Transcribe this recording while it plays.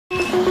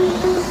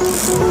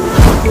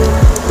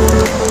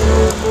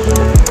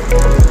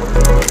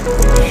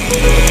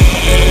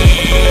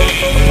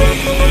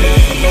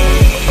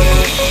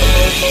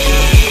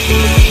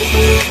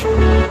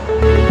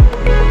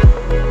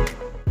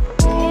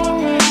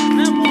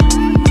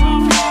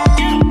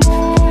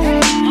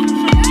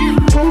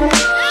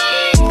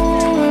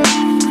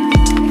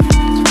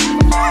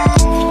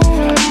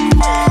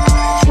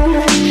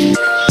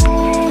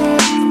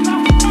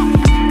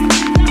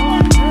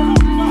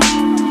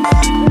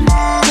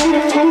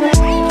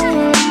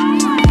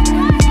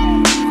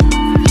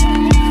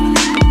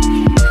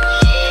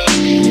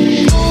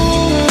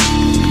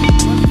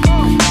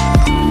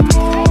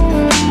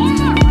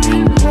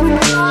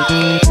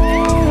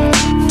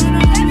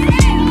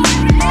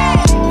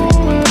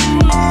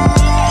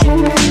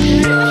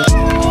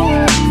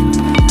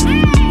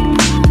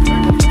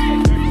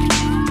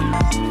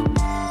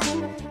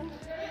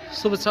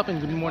what's up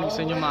and good morning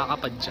sa inyo mga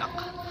kapadyak.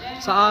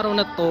 Sa araw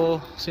na to,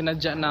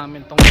 sinadya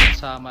namin tong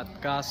Samat.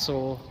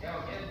 Kaso,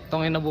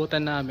 itong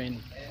inabutan namin,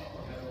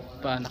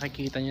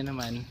 nakikita nyo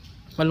naman,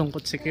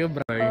 malungkot si Kuya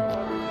Bray.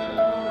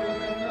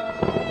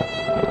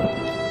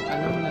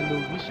 Alam mo,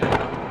 nalugi siya.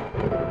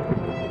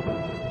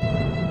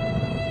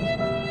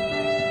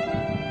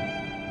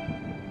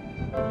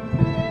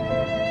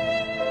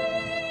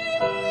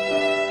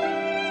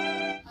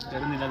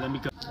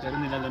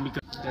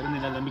 Pero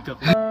nilalamig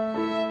ako.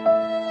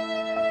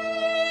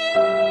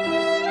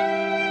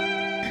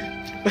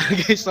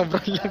 Guys,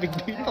 sobrang lamig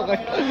dito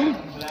kayo.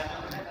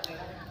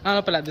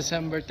 Ano pala,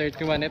 December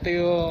 31. Ito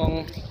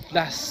yung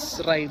last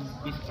ride,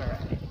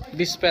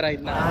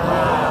 Bisperide na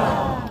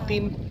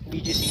team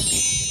BGCT.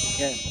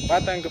 Yan,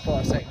 Bataan ko po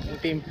sa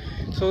team.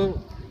 So,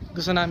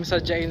 gusto namin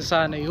sadyain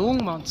sana yung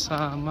Mount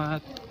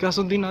Samat.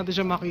 Kaso hindi natin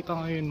siya makita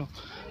ngayon, no?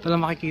 Tala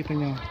makikita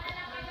nyo.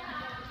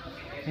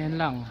 Yan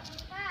lang.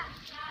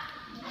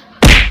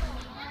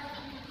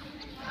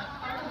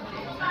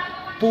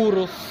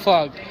 Puro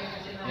fog.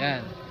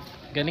 Yan.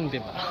 Galing,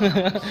 diba?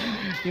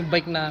 Yung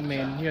bike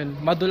namin, yun,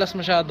 madulas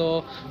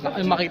masyado,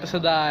 makita sa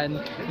daan,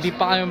 hindi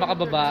pa kami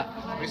makababa.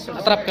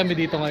 Atrap kami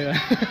dito ngayon.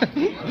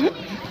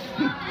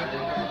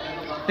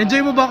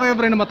 Enjoy mo ba kayo,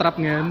 Bray, na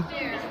matrap ngayon?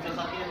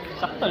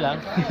 Sakto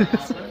lang.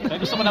 Kaya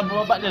gusto ko na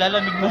bumaba,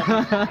 nilalamig mo.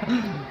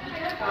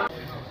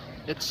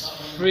 It's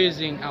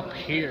freezing up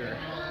here.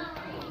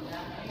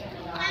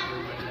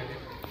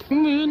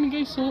 Ngayon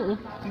guys, so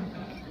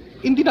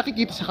hindi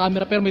nakikita sa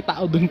camera pero may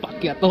tao doon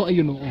paakyat. Oh,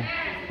 ayun oh.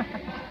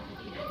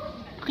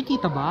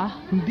 Nakikita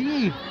ba?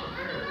 Hindi.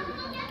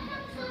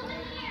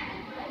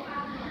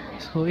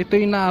 So ito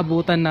yung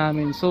naabutan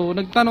namin. So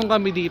nagtanong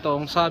kami dito,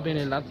 ang sabi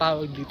nila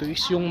tawag dito is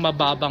yung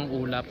mababang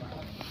ulap.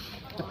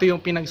 Ito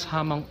yung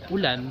pinagsamang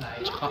ulan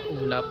tsaka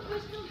ulap.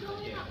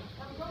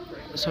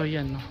 So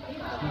yan, no?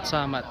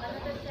 Samat.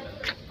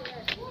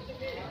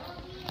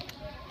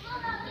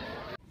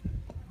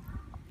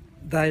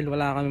 Dahil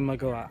wala kami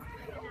magawa.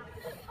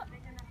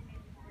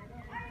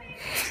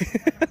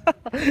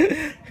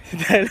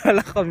 Dahil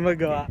wala kami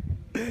magawa.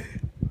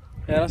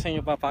 Pero sa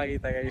inyo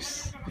papakita,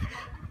 guys.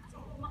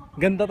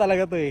 Ganda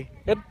talaga to eh.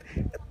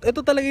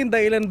 Ito talaga yung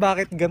dahilan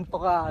bakit ganito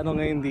ka ano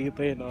ngayon dito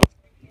eh, no?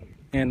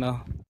 Yan,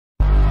 no?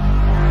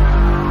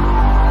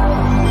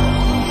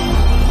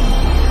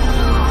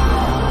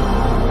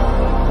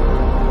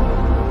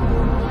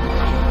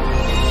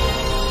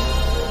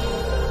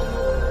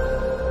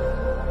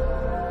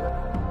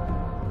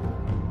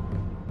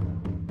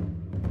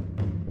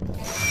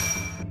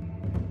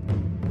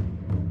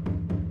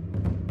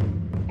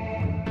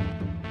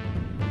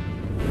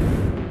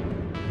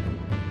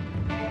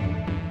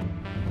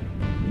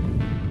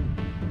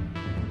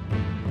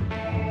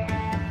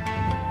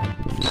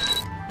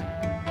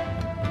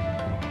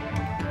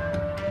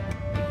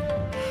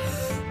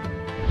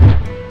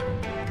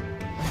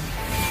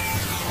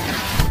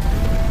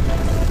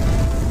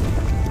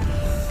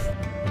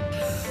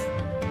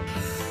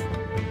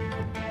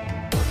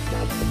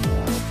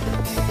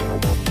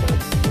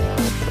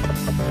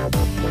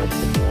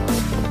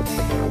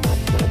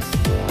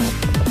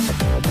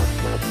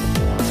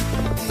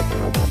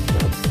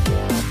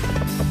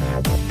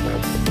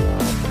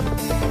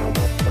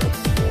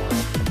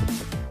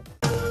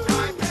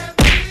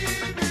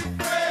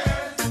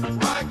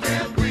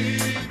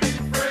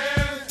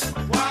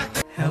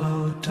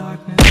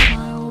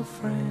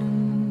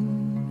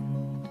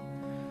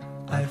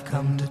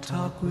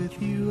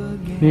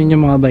 Yun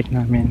yung mga bike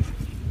namin.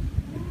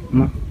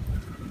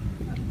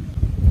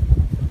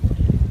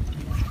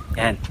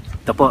 Yan.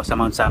 Ito po sa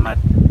Mount Samat.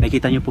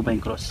 Nakikita nyo po ba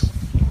yung cross?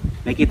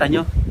 Nakikita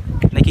nyo?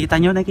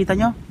 Nakikita nyo? Nakikita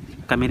nyo?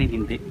 Kami rin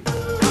hindi.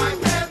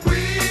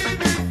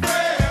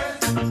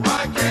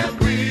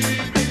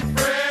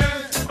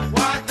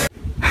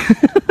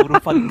 Puro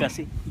fog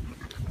kasi.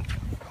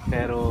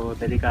 Pero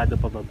delikado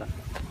pa baba.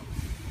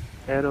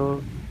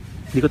 Pero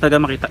hindi ko talaga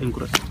makita yung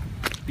cross.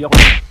 Hindi ako